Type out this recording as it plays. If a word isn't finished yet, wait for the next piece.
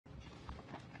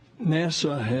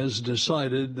NASA has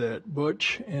decided that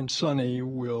Butch and Sonny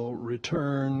will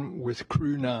return with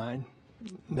Crew 9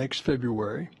 next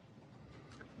February,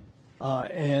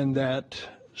 and that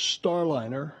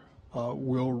Starliner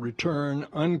will return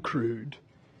uncrewed,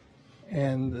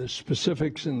 and the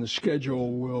specifics in the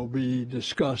schedule will be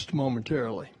discussed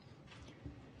momentarily.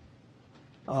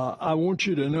 I want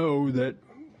you to know that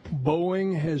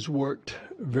Boeing has worked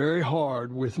very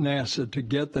hard with NASA to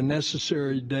get the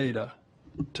necessary data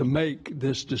to make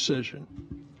this decision.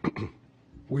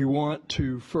 We want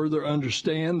to further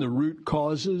understand the root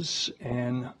causes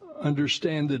and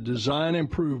understand the design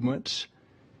improvements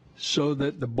so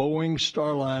that the Boeing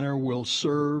Starliner will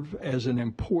serve as an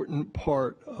important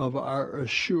part of our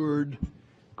assured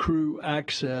crew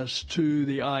access to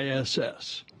the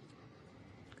ISS.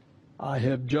 I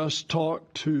have just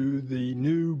talked to the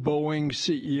new Boeing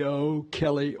CEO,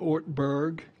 Kelly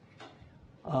Ortberg.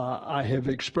 I have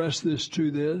expressed this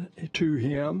to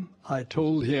him. I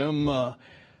told him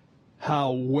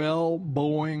how well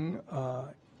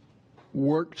Boeing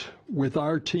worked with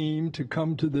our team to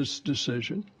come to this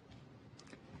decision.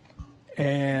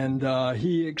 And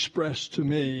he expressed to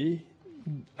me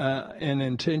an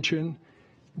intention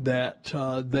that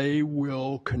they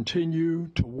will continue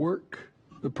to work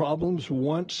the problems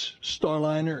once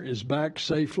Starliner is back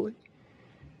safely,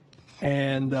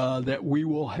 and that we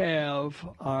will have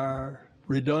our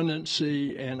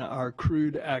redundancy and our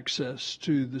crewed access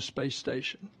to the space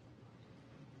station.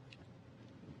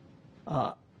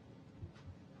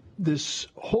 This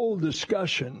whole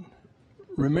discussion,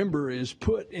 remember, is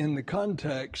put in the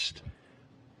context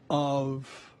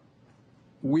of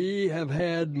we have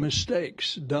had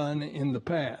mistakes done in the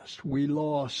past. We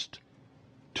lost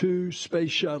 2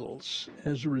 space shuttles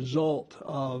as a result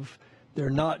of there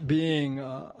not being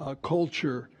a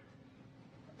culture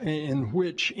in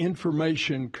which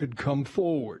information could come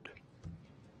forward.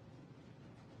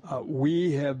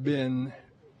 We have been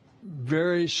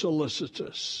very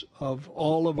solicitous of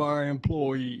all of our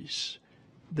employees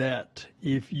that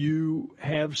if you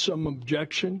have some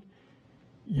objection,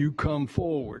 you come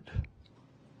forward.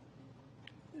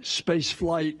 Space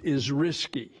flight is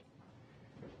risky,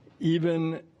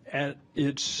 even at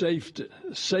its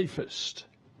safest,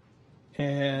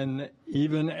 and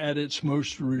even at its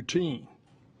most routine.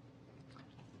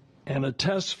 And a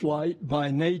test flight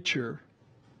by nature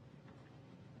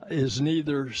is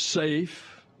neither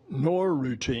safe nor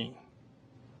routine.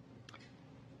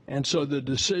 And so the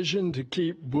decision to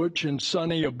keep Butch and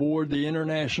Sonny aboard the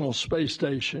International Space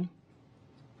Station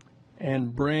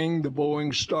and bring the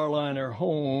Boeing Starliner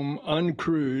home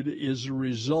uncrewed is a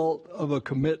result of a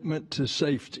commitment to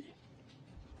safety.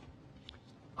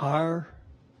 Our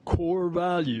core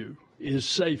value is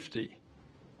safety,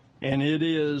 and it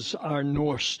is our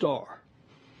North Star.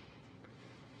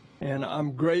 And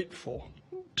I'm grateful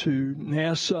to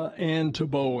NASA and to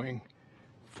Boeing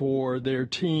for their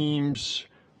teams,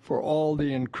 for all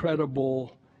the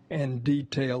incredible and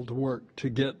detailed work to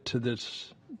get to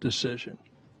this decision.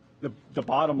 The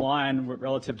bottom line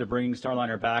relative to bringing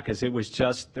Starliner back is there was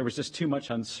just too much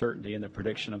uncertainty in the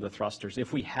prediction of the thrusters.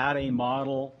 If we had a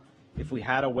model, if we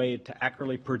had a way to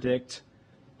accurately predict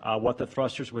what the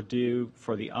thrusters would do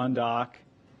for the undock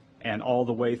and all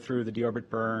the way through the deorbit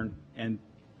burn and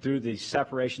through the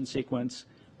separation sequence,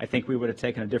 I think we would have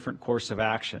taken a different course of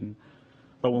action.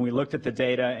 But when we looked at the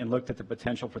data and looked at the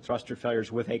potential for thruster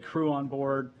failures with a crew on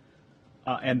board,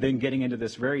 and then getting into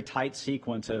this very tight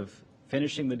sequence of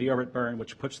finishing the deorbit burn,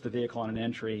 which puts the vehicle on an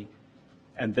entry,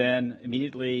 and then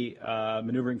immediately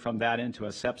maneuvering from that into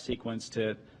a SEP sequence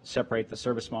to separate the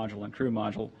service module and crew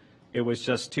module, it was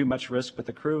just too much risk with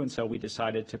the crew, and so we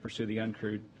decided to pursue the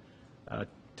uncrewed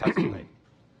test flight.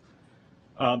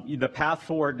 The path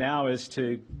forward now is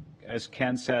to, as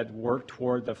Ken said, work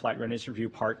toward the Flight Readiness Review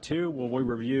Part 2. Well, we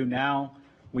review now.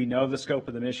 We know the scope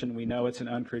of the mission. We know it's an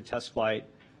uncrewed test flight.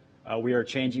 We are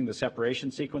changing the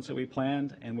separation sequence that we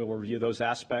planned, and we will review those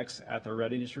aspects at the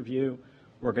readiness review.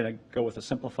 We're going to go with a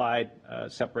simplified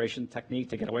separation technique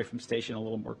to get away from station a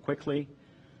little more quickly.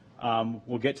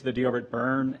 We'll get to the deorbit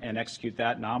burn and execute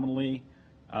that nominally.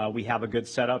 We have a good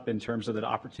setup in terms of the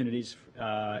opportunities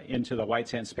into the White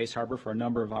Sands Space Harbor for a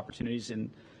number of opportunities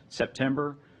in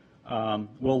September.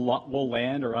 We'll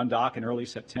land or undock in early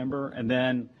September, and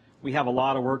then we have a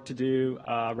lot of work to do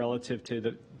relative to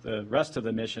the rest of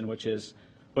the mission, which is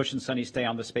Butch and Sonny stay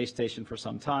on the space station for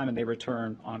some time, and they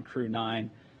return on Crew 9.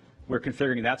 We're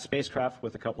configuring that spacecraft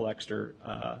with a couple extra,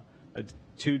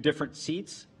 2 different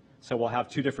seats. So we'll have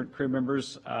 2 different crew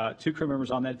members, 2 crew members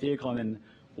on that vehicle, and then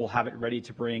we'll have it ready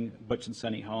to bring Butch and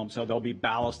Sonny home. So they'll be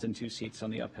ballast in 2 seats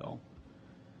on the uphill.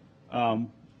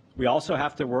 We also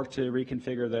have to work to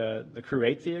reconfigure the Crew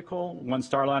 8 vehicle. When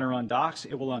Starliner undocks,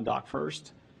 it will undock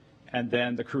first, and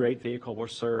then the Crew 8 vehicle will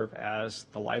serve as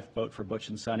the lifeboat for Butch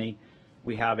and Sunny.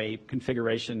 We have a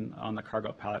configuration on the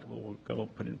cargo pallet we'll go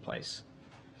put in place.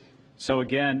 So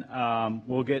again,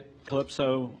 we'll get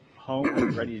Calypso home when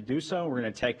we're ready to do so. We're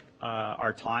going to take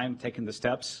our time taking the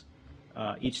steps,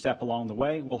 each step along the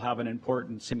way. We'll have an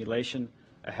important simulation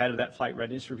ahead of that flight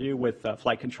readiness review with the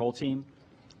flight control team.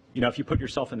 You know, if you put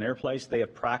yourself in their place, they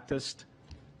have practiced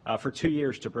for 2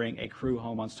 years to bring a crew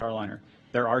home on Starliner.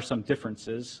 There are some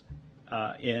differences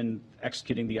in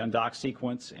executing the undock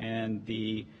sequence and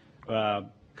the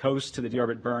coast to the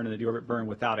deorbit burn and the deorbit burn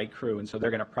without a crew, and so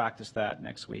they're going to practice that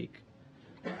next week.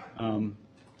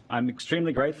 I'm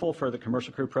extremely grateful for the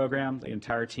Commercial Crew Program, the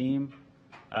entire team.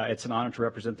 It's an honor to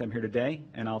represent them here today,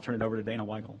 and I'll turn it over to Dana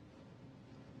Weigel.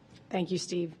 Thank you,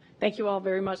 Steve. Thank you all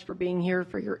very much for being here,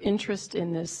 for your interest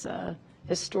in this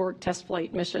historic test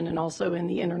flight mission and also in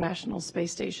the International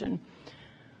Space Station.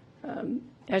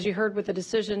 As you heard, with the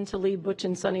decision to leave Butch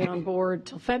and Sunny on board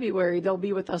till February, they'll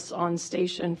be with us on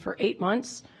station for 8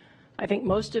 months. I think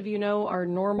most of you know our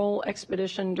normal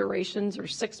expedition durations are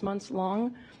 6 months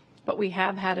long, but we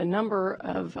have had a number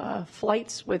of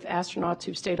flights with astronauts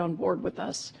who've stayed on board with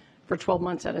us for 12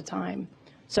 months at a time.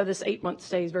 So this 8-month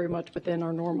stay is very much within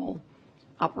our normal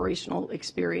operational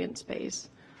experience base.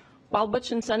 While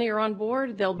Butch and Sunny are on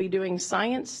board, they'll be doing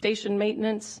science, station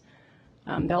maintenance.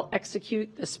 They'll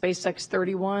execute the SpaceX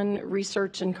 31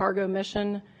 research and cargo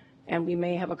mission, and we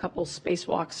may have a couple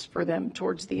spacewalks for them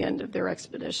towards the end of their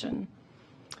expedition.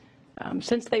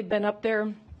 Since they've been up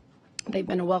there, they've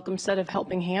been a welcome set of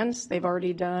helping hands. They've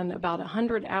already done about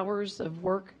 100 hours of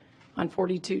work on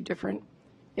 42 different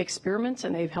experiments,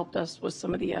 and they've helped us with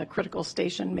some of the critical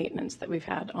station maintenance that we've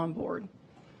had on board.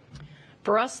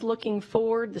 For us, looking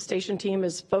forward, the station team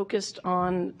is focused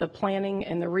on the planning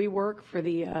and the rework for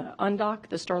the undock,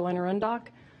 the Starliner undock.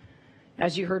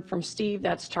 As you heard from Steve,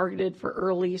 that's targeted for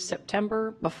early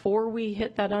September. Before we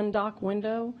hit that undock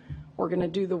window, we're going to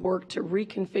do the work to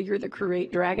reconfigure the Crew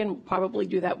 8 Dragon. We'll probably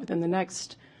do that within the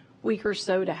next week or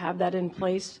so to have that in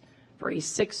place for a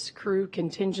 6-crew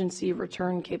contingency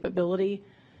return capability.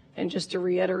 And just to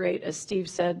reiterate, as Steve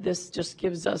said, this just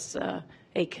gives us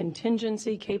a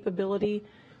contingency capability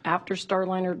after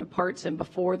Starliner departs and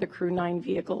before the Crew 9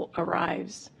 vehicle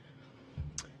arrives.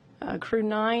 Crew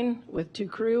 9 with 2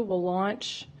 crew will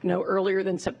launch no earlier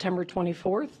than September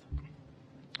 24th.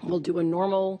 We'll do a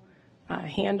normal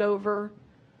handover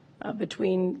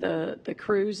between the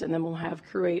crews, and then we'll have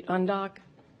Crew 8 undock.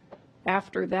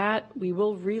 After that, we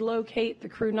will relocate the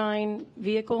Crew 9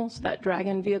 vehicle, so that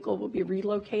Dragon vehicle will be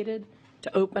relocated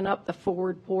to open up the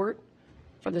forward port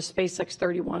for the SpaceX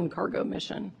 31 cargo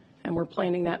mission, and we're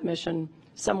planning that mission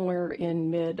somewhere in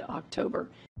mid-October.